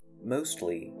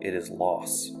mostly it is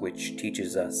loss which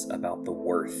teaches us about the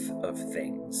worth of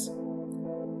things.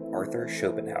 Arthur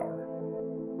Schopenhauer.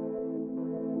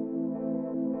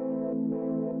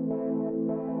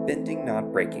 Bending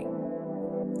Not Breaking,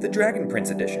 The Dragon Prince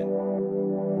Edition,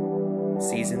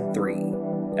 Season 3,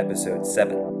 Episode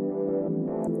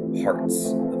 7,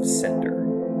 Hearts of Cinder.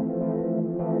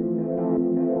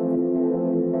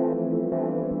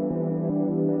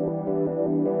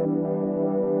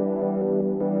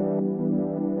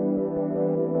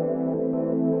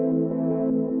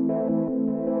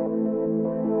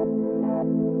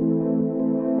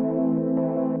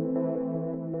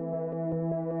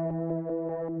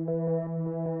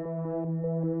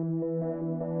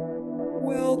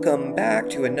 Welcome back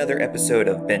to another episode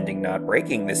of Bending Not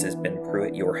Breaking. This is Ben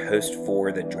Pruitt, your host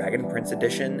for the Dragon Prince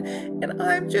Edition, and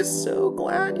I'm just so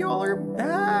glad y'all are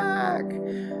back.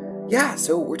 Yeah,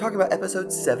 so we're talking about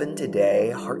episode 7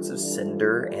 today, Hearts of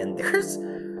Cinder, and there's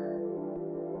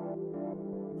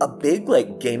a big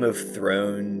Game of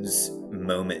Thrones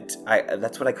moment.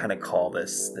 That's what I kind of call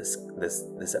this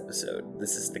episode.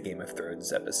 This is the Game of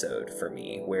Thrones episode for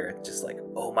me, where it's just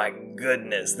oh my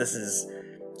goodness, this is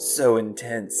so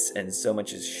intense and so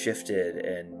much has shifted,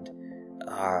 and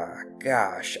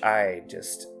gosh, I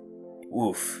just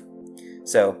oof.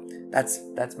 So that's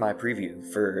my preview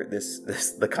for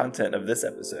the content of this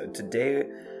episode. Today,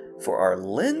 for our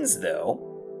lens though,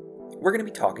 we're going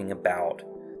to be talking about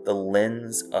the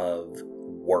lens of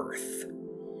worth.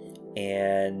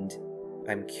 And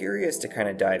I'm curious to kind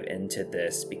of dive into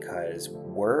this because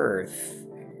worth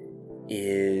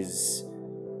is...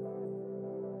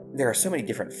 there are so many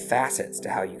different facets to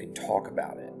how you can talk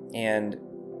about it. And,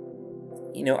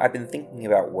 I've been thinking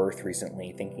about worth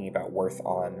recently, thinking about worth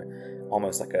on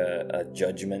almost like a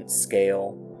judgment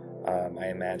scale. I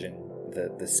imagine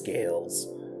the scales.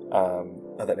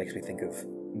 That makes me think of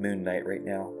Moon Knight right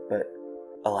now, but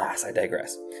alas, I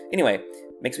digress. Anyway,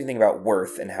 makes me think about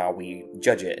worth and how we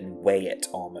judge it and weigh it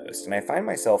almost. And I find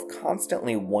myself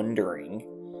constantly wondering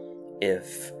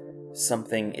if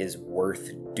something is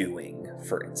worth doing,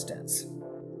 for instance.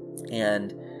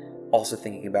 And also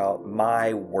thinking about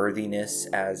my worthiness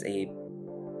as a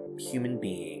human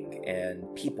being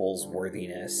and people's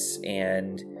worthiness,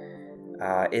 and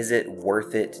is it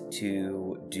worth it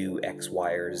to do X,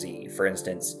 Y, or Z? For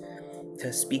instance,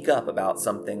 to speak up about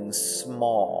something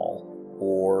small,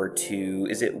 or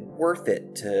is it worth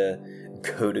it to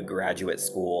go to graduate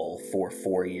school for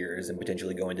 4 years and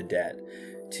potentially go into debt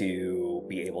to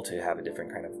be able to have a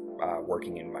different kind of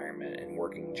working environment and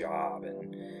working job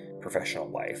and professional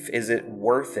life? Is it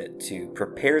worth it to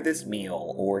prepare this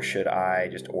meal, or should I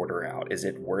just order out? Is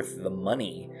it worth the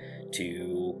money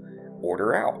to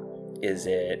order out? Is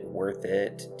it worth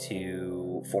it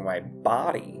for my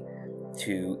body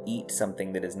to eat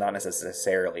something that is not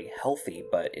necessarily healthy,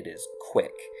 but it is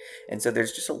quick? And so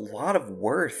there's just a lot of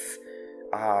worth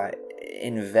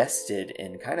invested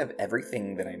in kind of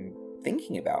everything that I'm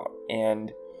thinking about.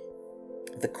 And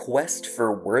the quest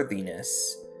for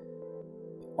worthiness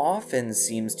often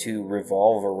seems to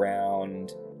revolve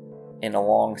around and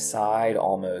alongside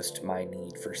almost my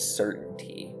need for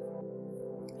certainty.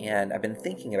 And I've been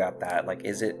thinking about that.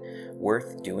 is it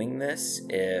worth doing this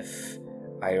if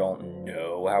I don't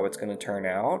know how it's going to turn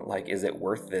out? Is it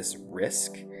worth this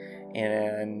risk?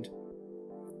 And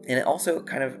it also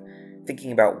kind of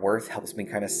thinking about worth helps me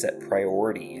kind of set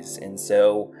priorities. And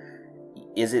so,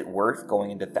 is it worth going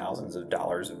into thousands of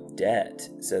dollars of debt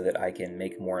so that I can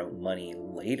make more money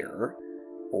later?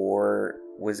 Or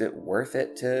was it worth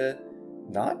it to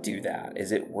not do that?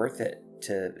 Is it worth it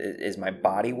is my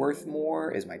body worth more?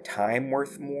 Is my time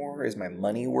worth more? Is my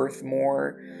money worth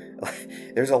more?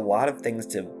 There's a lot of things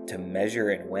to measure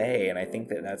and weigh, and I think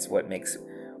that that's what makes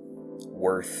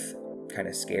worth kind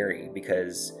of scary,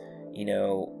 because,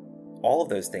 all of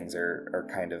those things are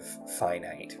kind of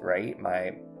finite, right?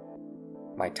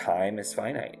 My time is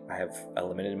finite. I have a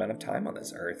limited amount of time on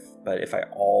this earth. But if I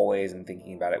always am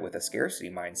thinking about it with a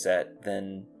scarcity mindset,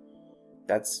 then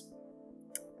that's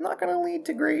not going to lead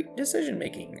to great decision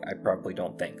making. I probably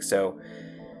don't think. So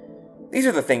these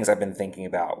are the things I've been thinking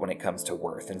about when it comes to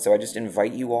worth. And so I just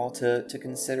invite you all to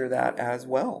consider that as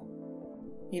well.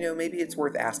 Maybe it's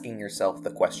worth asking yourself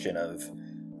the question of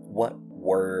what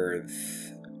worth...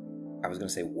 I was going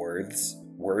to say worths?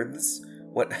 Worths?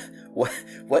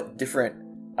 What different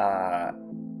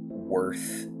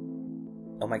worth...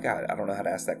 Oh my god, I don't know how to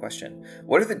ask that question.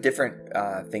 What are the different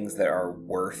things that are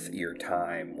worth your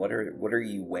time? What are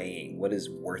you weighing? What is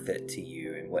worth it to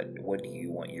you? And what do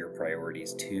you want your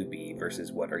priorities to be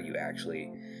versus what are you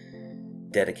actually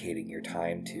dedicating your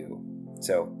time to?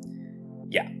 So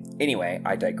Yeah. Anyway,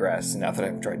 I digress. Now that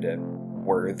I've tried to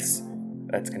words,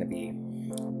 that's going to be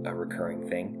a recurring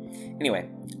thing. Anyway,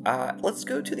 let's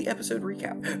go to the episode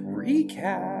recap.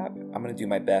 I'm going to do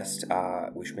my best.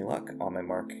 Wish me luck. On my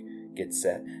mark, get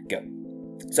set, go.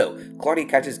 So, Claudia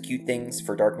catches cute things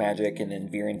for dark magic, and then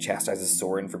Viren chastises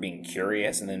Soren for being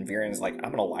curious, and then Viren's like,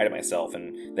 I'm gonna lie to myself,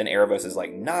 and then Erebos is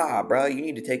like, nah, bro, you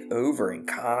need to take over and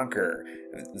conquer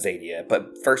Zadia,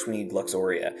 but first we need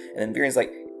Luxoria. And then Viren's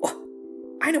like, oh,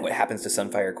 I know what happens to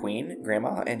Sunfire Queen,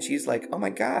 Grandma, and she's like, oh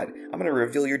my god, I'm gonna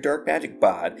reveal your dark magic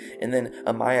bod. And then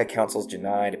Amaya counsels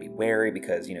Janai to be wary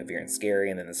because, Viren's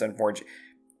scary, and then the Sunforge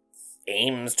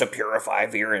aims to purify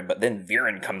Viren, but then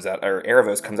Viren comes out, or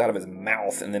Erebos comes out of his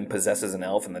mouth and then possesses an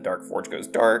elf, and the Dark Forge goes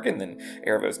dark, and then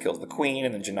Erebos kills the queen,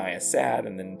 and then Janai is sad,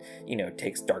 and then,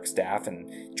 takes Dark Staff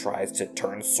and tries to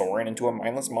turn Soren into a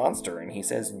mindless monster, and he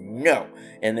says no,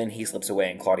 and then he slips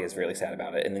away, and Claudia is really sad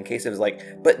about it, and then Kassav is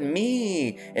like, but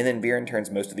me, and then Viren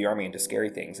turns most of the army into scary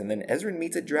things, and then Ezran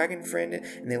meets a dragon friend,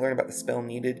 and they learn about the spell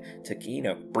needed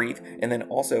to, breathe, and then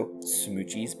also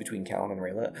smoochies between Callan and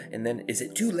Rayla, and then, is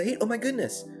it too late? Oh my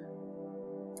goodness.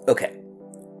 Okay.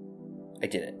 I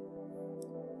did it.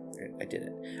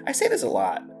 I say this a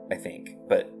lot, I think,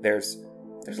 but there's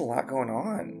a lot going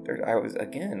on. I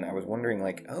was wondering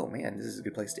like, oh man, this is a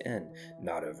good place to end.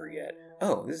 Not over yet.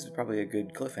 Oh, this is probably a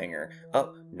good cliffhanger.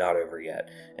 Oh, not over yet.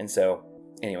 And so,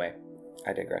 anyway,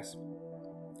 I digress.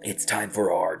 It's time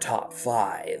for our top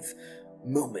 5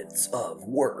 moments of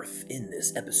worth in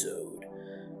this episode.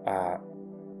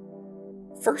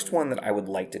 First one that I would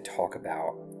like to talk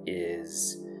about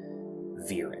is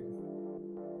Viren.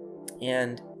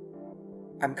 And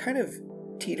I'm kind of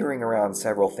teetering around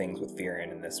several things with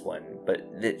Viren in this one,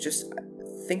 but just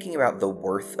thinking about the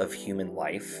worth of human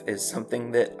life is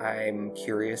something that I'm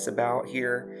curious about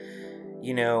here.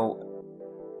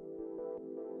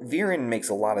 Viren makes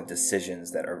a lot of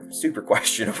decisions that are super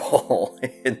questionable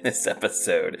in this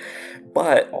episode,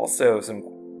 but also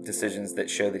some decisions that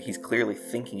show that he's clearly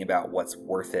thinking about what's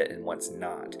worth it and what's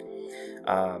not.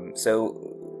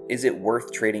 So is it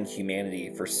worth trading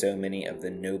humanity for so many of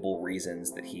the noble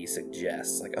reasons that he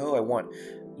suggests? Like, oh, I want,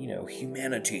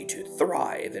 humanity to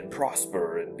thrive and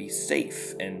prosper and be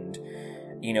safe. And,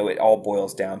 it all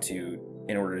boils down to,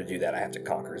 in order to do that, I have to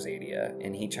conquer Zadia.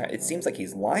 And it seems like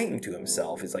he's lying to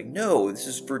himself. He's like, no, this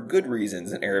is for good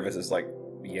reasons. And Erebos is like,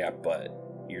 yeah, but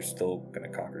you're still gonna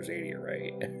conquer Zadia,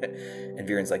 right? And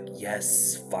Viren's like,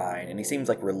 yes, fine. And he seems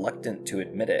like reluctant to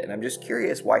admit it. And I'm just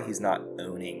curious why he's not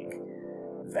owning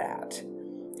that.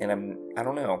 And I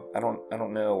don't know. I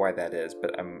don't know why that is,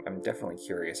 but I'm definitely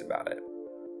curious about it.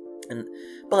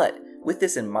 But with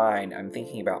this in mind, I'm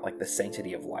thinking about like the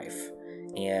sanctity of life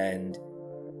and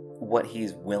what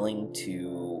he's willing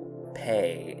to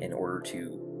pay in order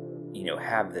to,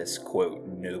 have this quote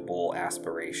noble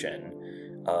aspiration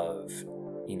of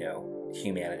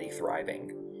humanity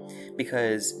thriving.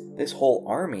 Because this whole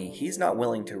army, he's not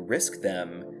willing to risk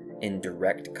them in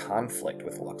direct conflict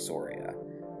with Luxoria,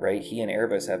 right? He and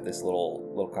Erebos have this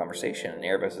little conversation, and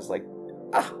Erebos is like,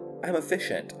 I'm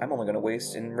efficient. I'm only going to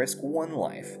waste and risk one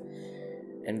life.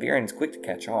 And Viren's quick to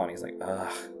catch on. He's like,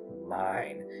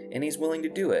 mine. And he's willing to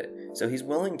do it. So he's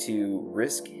willing to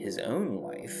risk his own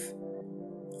life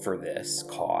for this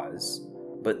cause.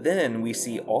 But then we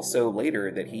see also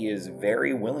later that he is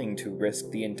very willing to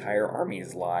risk the entire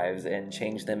army's lives and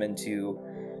change them into,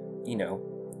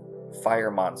 fire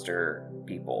monster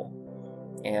people.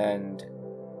 And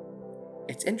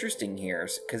it's interesting here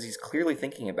because he's clearly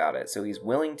thinking about it. So he's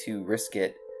willing to risk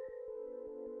it,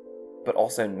 but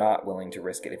also not willing to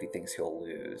risk it if he thinks he'll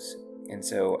lose. And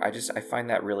so I find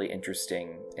that really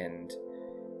interesting and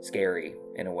scary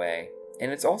in a way.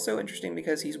 And it's also interesting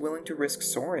because he's willing to risk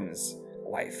Soren's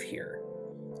life here,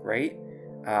 right?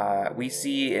 We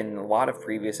see in a lot of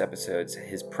previous episodes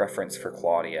his preference for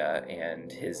Claudia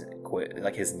and his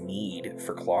need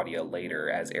for Claudia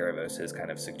later, as Erebos has kind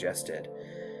of suggested.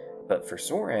 But for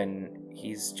Soren,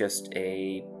 he's just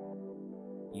a,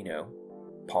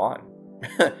 pawn.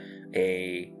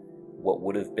 What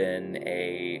would have been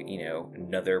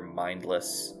another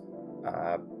mindless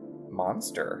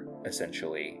monster,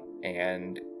 essentially.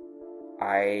 And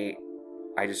I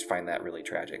just find that really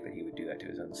tragic that he would do that to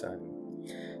his own son.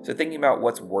 So thinking about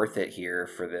what's worth it here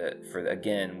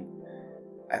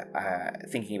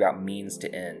thinking about means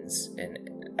to ends, an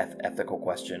ethical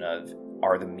question of,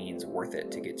 are the means worth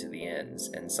it to get to the ends?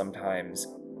 And sometimes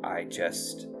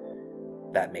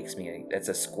that's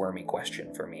a squirmy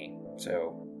question for me.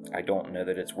 So I don't know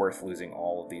that it's worth losing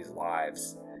all of these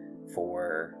lives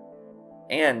for,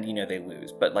 and they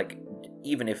lose, but like,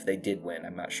 even if they did win,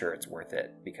 I'm not sure it's worth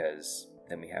it because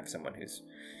then we have someone who's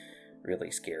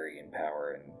really scary in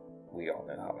power, and we all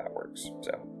know how that works.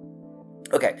 So,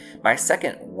 okay, my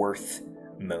second worth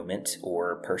moment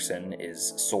or person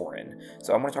is Soren.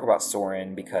 So I'm going to talk about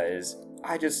Soren because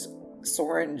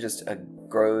Soren just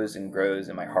grows and grows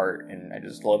in my heart, and I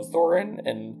just love Soren.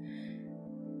 And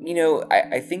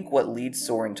I think what leads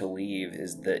Soren to leave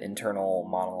is the internal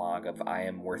monologue of I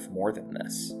am worth more than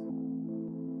this.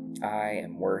 I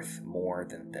am worth more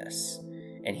than this.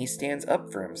 And he stands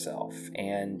up for himself,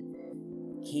 and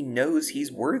he knows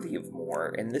he's worthy of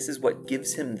more, and this is what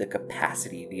gives him the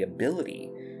capacity, the ability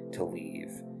to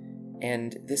leave.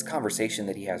 And this conversation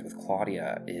that he has with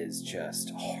Claudia is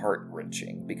just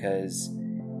heart-wrenching because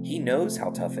he knows how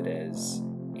tough it is,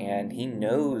 and he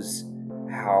knows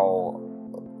how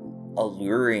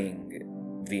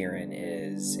alluring Viren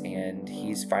is, and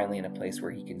he's finally in a place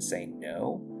where he can say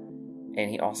no. And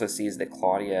he also sees that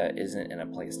Claudia isn't in a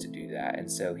place to do that,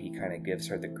 and so he kind of gives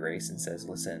her the grace and says,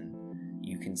 listen,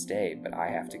 you can stay, but I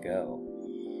have to go.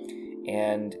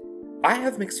 And I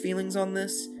have mixed feelings on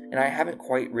this, and I haven't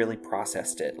quite really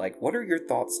processed it. Like, what are your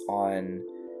thoughts on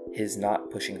his not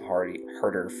pushing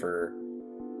harder for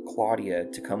Claudia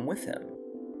to come with him?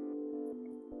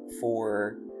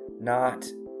 For not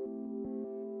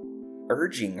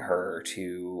urging her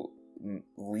to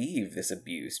leave this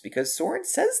abuse? Because Soren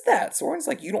says that. Soren's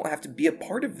like, you don't have to be a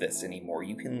part of this anymore.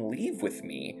 You can leave with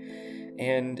me.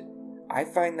 And I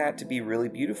find that to be really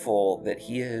beautiful, that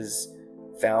he has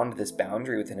found this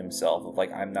boundary within himself of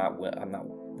like,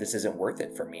 this isn't worth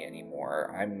it for me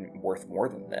anymore. I'm worth more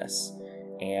than this.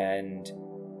 And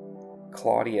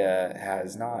Claudia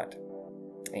has not.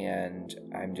 And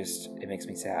it makes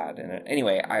me sad. And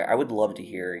anyway, I would love to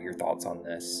hear your thoughts on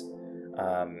this.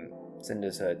 Send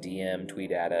us a DM,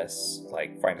 tweet at us,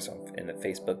 find us in the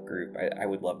Facebook group. I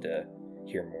would love to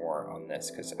hear more on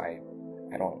this, because I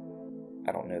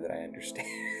don't know that I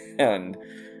understand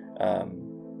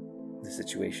the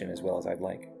situation as well as I'd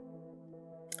like.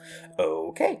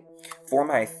 Okay, for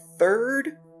my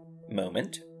third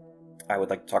moment, I would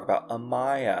like to talk about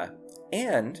Amaya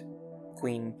and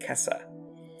Queen Kessa.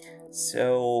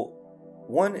 So,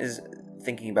 one is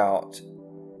thinking about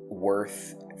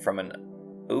worth from an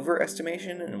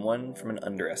overestimation and one from an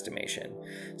underestimation.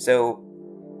 So,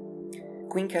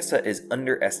 Queen Kessa is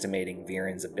underestimating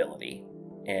Viren's ability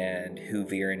and who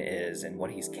Viren is and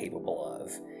what he's capable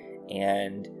of,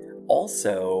 and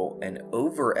also an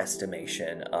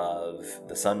overestimation of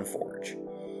the Sunforge.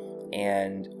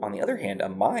 And on the other hand,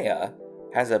 Amaya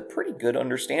has a pretty good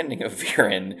understanding of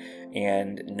Viren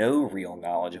and no real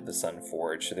knowledge of the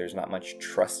Sunforge, so there's not much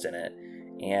trust in it.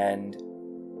 And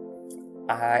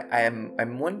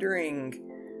I'm wondering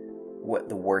what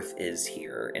the worth is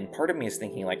here, and part of me is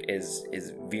thinking, is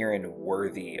Viren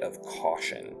worthy of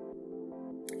caution?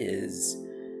 Is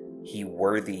he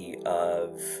worthy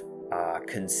of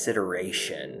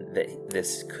consideration that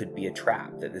this could be a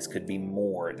trap, that this could be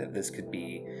more,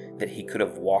 that he could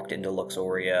have walked into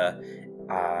Luxoria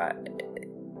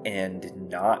and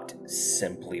not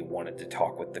simply wanted to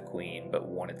talk with the Queen, but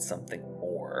wanted something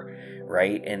more,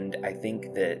 right? And I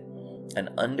think that an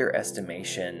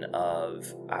underestimation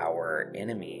of our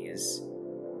enemies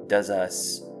does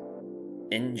us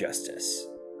injustice,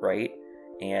 right?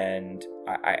 And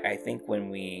I think when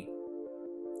we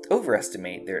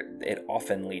overestimate, it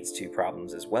often leads to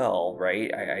problems as well,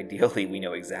 right? Ideally, we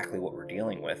know exactly what we're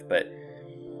dealing with, but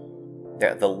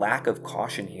the lack of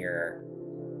caution here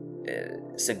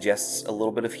suggests a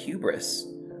little bit of hubris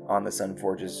on the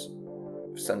Sunforge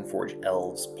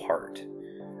elves' part.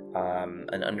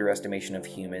 An underestimation of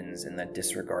humans and the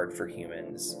disregard for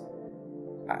humans,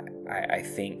 I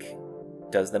think,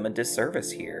 does them a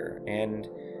disservice here. And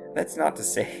that's not to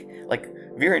say,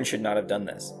 Viren should not have done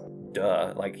this.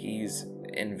 Duh. He's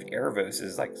in Erebos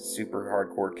is super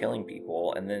hardcore killing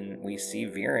people, and then we see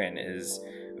Viren is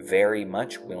very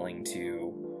much willing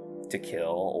to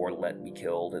kill or let be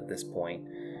killed at this point.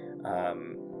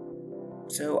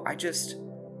 So I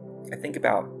think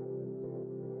about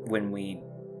when we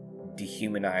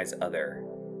dehumanize other,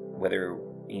 whether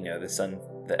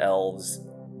the elves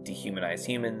dehumanize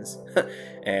humans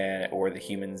or the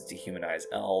humans dehumanize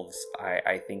elves.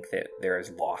 I think that there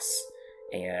is loss,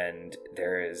 and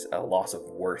there is a loss of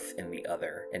worth in the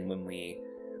other, and when we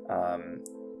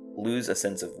lose a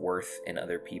sense of worth in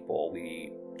other people,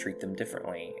 we treat them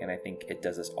differently, and I think it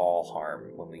does us all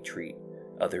harm when we treat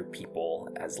other people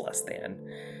as less than.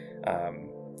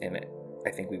 I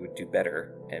think we would do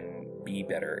better and be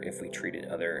better if we treated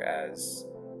other as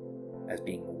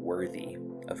being worthy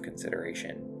of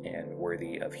consideration and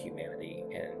worthy of humanity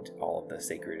and all of the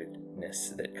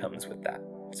sacredness that comes with that.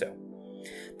 So,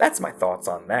 that's my thoughts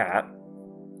on that.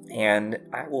 And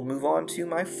I will move on to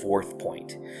my fourth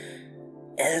point.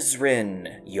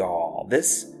 Ezran, y'all.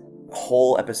 This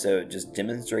whole episode just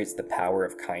demonstrates the power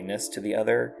of kindness to the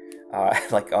other,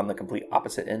 like on the complete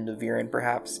opposite end of Viren,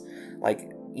 perhaps.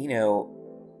 Like,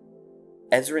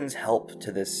 Ezran's help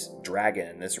to this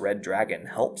dragon, this red dragon,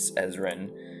 helps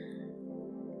Ezran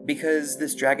because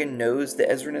this dragon knows that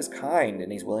Ezran is kind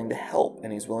and he's willing to help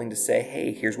and he's willing to say,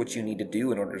 hey, here's what you need to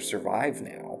do in order to survive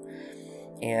now.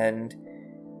 And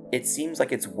it seems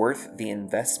like it's worth the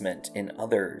investment in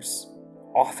others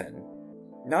often,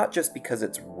 not just because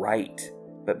it's right,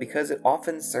 but because it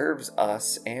often serves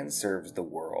us and serves the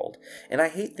world. And I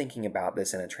hate thinking about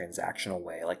this in a transactional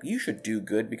way. Like, you should do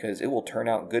good because it will turn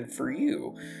out good for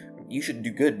you. You should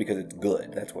do good because it's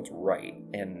good. That's what's right.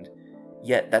 And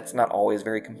yet, that's not always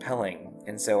very compelling.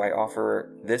 And so I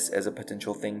offer this as a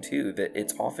potential thing too, that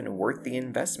it's often worth the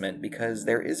investment because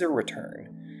there is a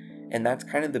return. And that's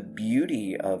kind of the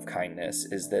beauty of kindness,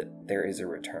 is that there is a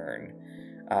return.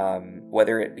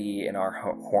 Whether it be in our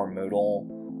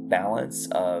hormonal balance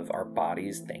of our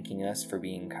bodies thanking us for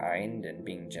being kind and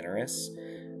being generous,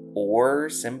 or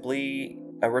simply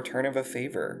a return of a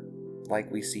favor, like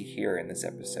we see here in this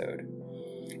episode.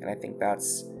 And I think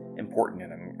that's important,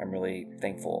 and I'm really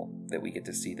thankful that we get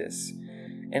to see this.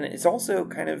 And it's also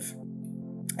kind of,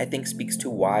 I think, speaks to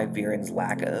why Viren's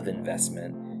lack of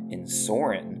investment in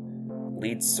Soren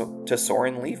leads to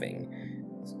Soren leaving.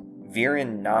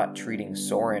 Viren not treating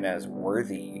Soren as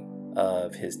worthy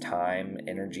of his time,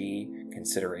 energy,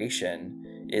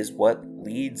 consideration is what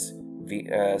leads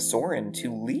Soren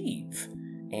to leave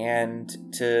and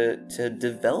to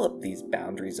develop these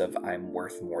boundaries of I'm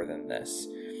worth more than this.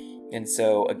 And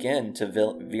so, again, to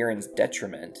Viren's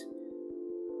detriment,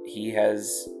 he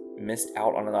has missed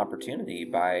out on an opportunity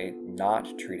by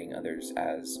not treating others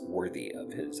as worthy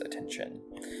of his attention.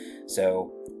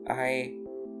 So,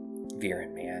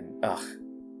 Viren, man,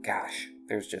 gosh,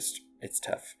 it's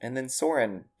tough. And then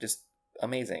Soren, just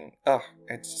amazing.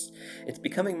 It's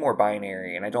becoming more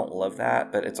binary, and I don't love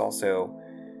that, but it's also,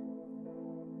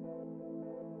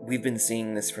 we've been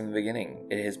seeing this from the beginning.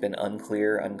 It has been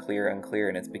unclear,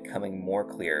 and it's becoming more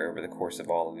clear over the course of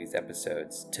all of these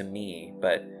episodes to me,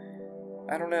 but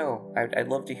I don't know. I'd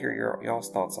love to hear y'all's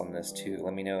thoughts on this too.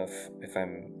 Let me know if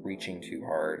I'm reaching too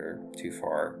hard or too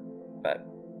far, but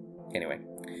anyway.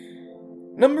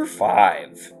 Number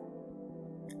 5.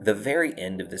 The very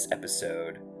end of this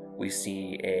episode, we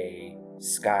see a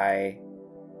sky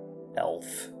elf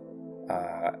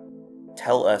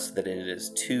tell us that it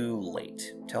is too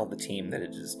late. Tell the team that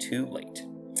it is too late.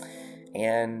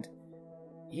 And,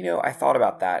 I thought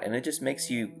about that, and it just makes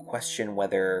you question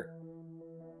whether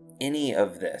any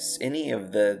of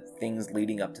the things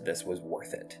leading up to this was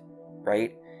worth it,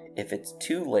 right? If it's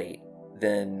too late,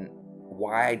 then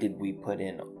why did we put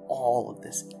in all of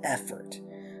this effort?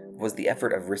 Was the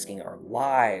effort of risking our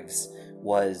lives?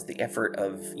 Was the effort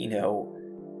of,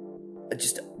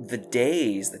 just the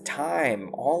days, the time,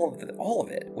 all of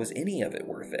it, was any of it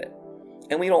worth it?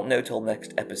 And we don't know till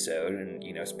next episode,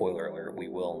 and, spoiler alert, we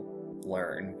will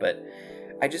learn, but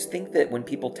I just think that when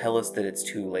people tell us that it's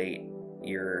too late,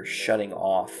 you're shutting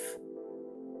off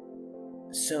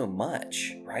so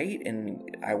much, right? And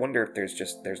I wonder if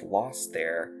there's loss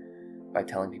there by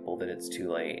telling people that it's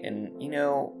too late. And,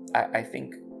 I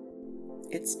think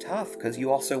it's tough because you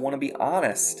also want to be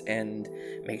honest and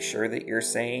make sure that you're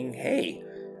saying, hey,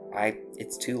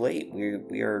 it's too late.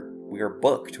 We are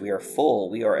booked. We are full.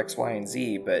 We are X, Y, and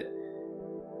Z. But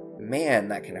man,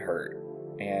 that can hurt.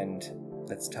 And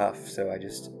that's tough. So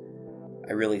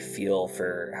I really feel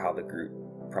for how the group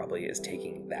probably is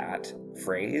taking that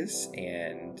phrase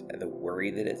and the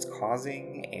worry that it's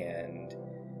causing. And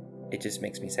it just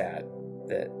makes me sad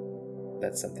that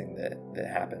that's something that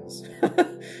happens.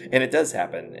 And it does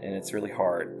happen, and it's really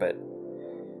hard, but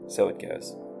so it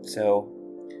goes. So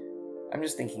I'm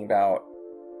just thinking about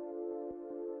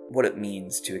what it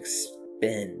means to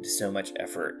expend so much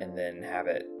effort and then have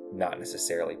it not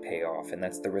necessarily pay off, and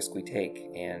that's the risk we take,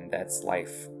 and that's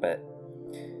life. But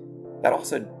that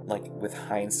also, like, with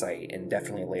hindsight, and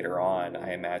definitely later on,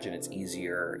 I imagine it's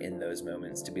easier in those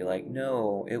moments to be like,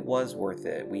 no, it was worth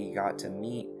it. We got to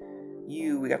meet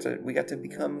you. We got to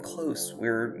become close.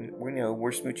 We're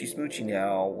smoochy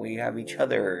now. We have each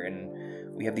other,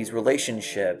 and we have these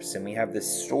relationships, and we have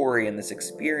this story and this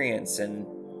experience, and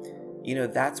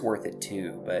that's worth it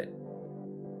too. But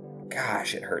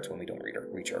gosh, it hurts when we don't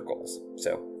reach our goals.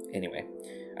 So anyway,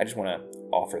 I just want to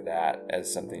offer that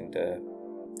as something to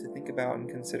think about and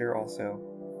consider also.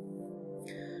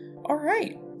 All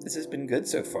right, this has been good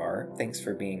so far. Thanks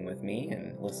for being with me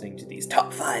and listening to these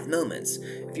top 5 moments.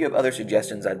 If you have other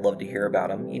suggestions, I'd love to hear about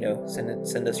them.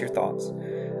 Send us your thoughts.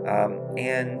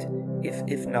 And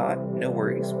if not, no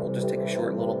worries. We'll just take a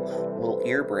short little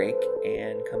ear break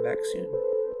and come back soon.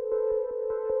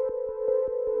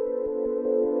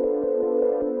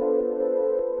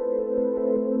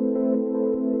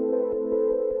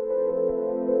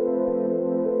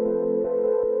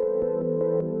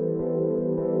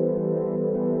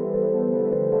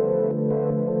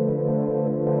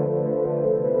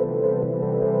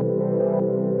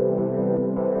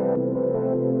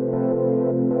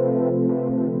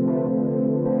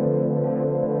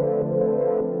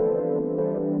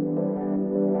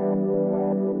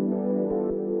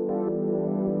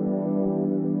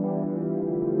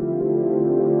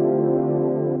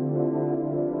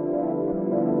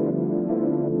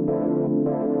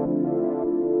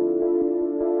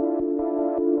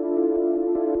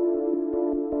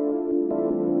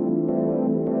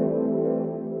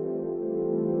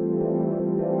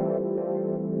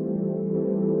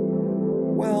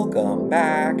 Welcome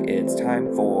back. It's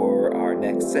time for our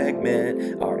next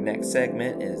segment. Our next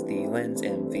segment is the Lens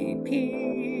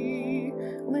MVP.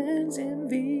 Lens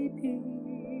MVP.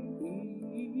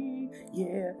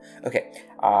 Yeah. Okay.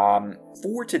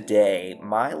 For today,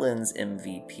 my Lens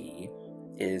MVP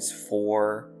is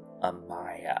for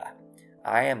Amaya.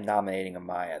 I am nominating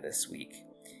Amaya this week.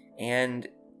 And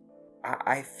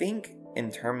I think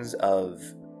in terms of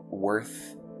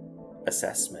worth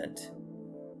assessment,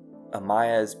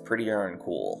 Amaya is pretty darn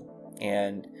cool,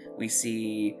 and we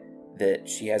see that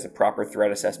she has a proper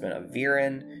threat assessment of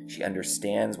Viren. She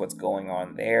understands what's going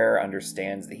on there,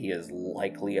 understands that he is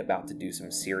likely about to do some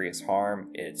serious harm.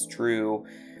 It's true.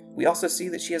 We also see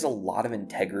that she has a lot of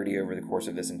integrity over the course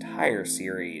of this entire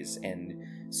series, and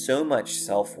so much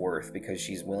self-worth because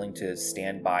she's willing to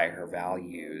stand by her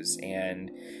values. And,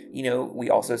 we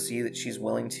also see that she's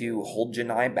willing to hold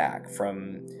Janai back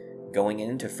from going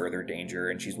into further danger,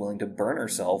 and she's willing to burn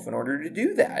herself in order to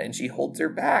do that, and she holds her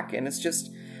back. And it's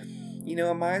just,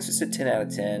 Amaya's just a 10 out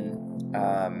of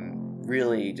 10.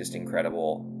 Really just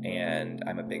incredible, and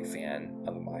I'm a big fan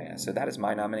of Amaya. So that is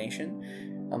my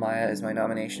nomination. Amaya is my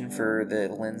nomination for the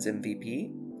Lens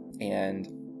MVP, and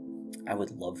I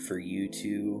would love for you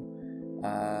to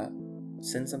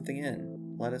send something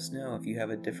in. Let us know if you have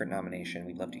a different nomination.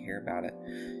 We'd love to hear about it.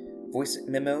 Voice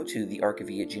memo to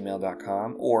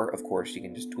thearchive@gmail.com, or of course you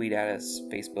can just tweet at us,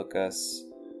 Facebook us,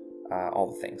 all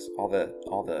the things, all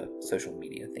the social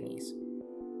media thingies.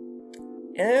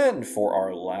 And for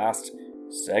our last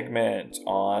segment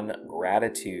on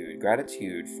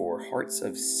gratitude for Hearts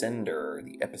of Cinder,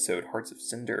 the episode Hearts of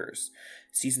Cinders,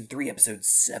 season 3, episode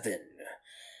 7.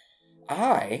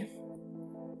 I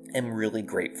am really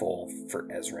grateful for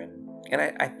Ezran, and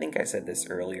I think I said this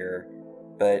earlier,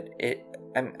 but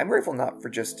I'm grateful not for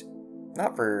just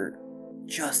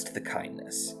the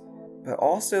kindness, but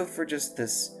also for just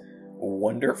this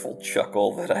wonderful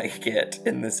chuckle that I get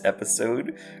in this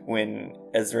episode when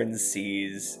Ezran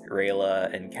sees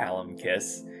Rayla and Callum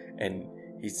kiss, and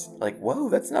he's like, "Whoa,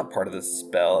 that's not part of the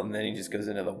spell," and then he just goes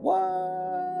into the what?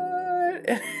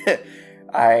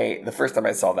 The first time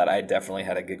I saw that, I definitely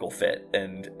had a giggle fit,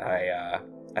 and I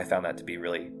found that to be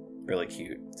really, really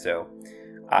cute. So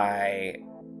I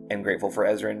am grateful for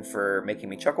Ezran for making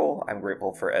me chuckle. I'm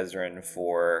grateful for Ezran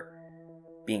for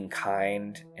being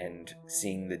kind and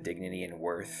seeing the dignity and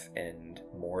worth in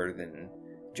more than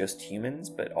just humans,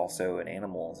 but also in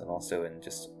animals and also in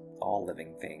just all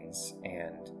living things.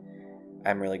 And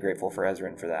I'm really grateful for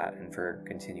Ezran for that, and for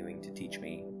continuing to teach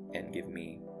me and give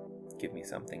me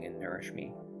something and nourish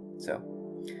me. So,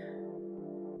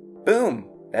 boom!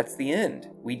 That's the end.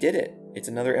 We did it. It's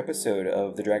another episode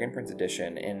of the Dragon Prince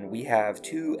Edition, and we have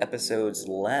 2 episodes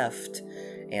left,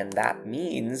 and that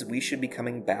means we should be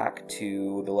coming back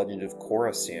to The Legend of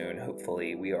Korra soon,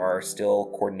 hopefully. We are still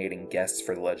coordinating guests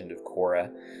for The Legend of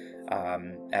Korra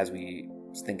as we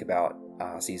think about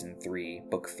Season 3,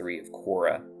 Book 3 of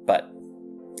Korra. But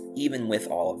even with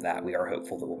all of that, we are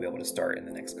hopeful that we'll be able to start in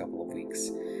the next couple of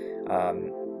weeks.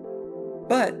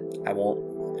 But I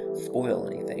won't spoil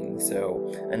anything, so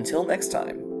until next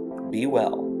time, be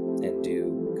well and do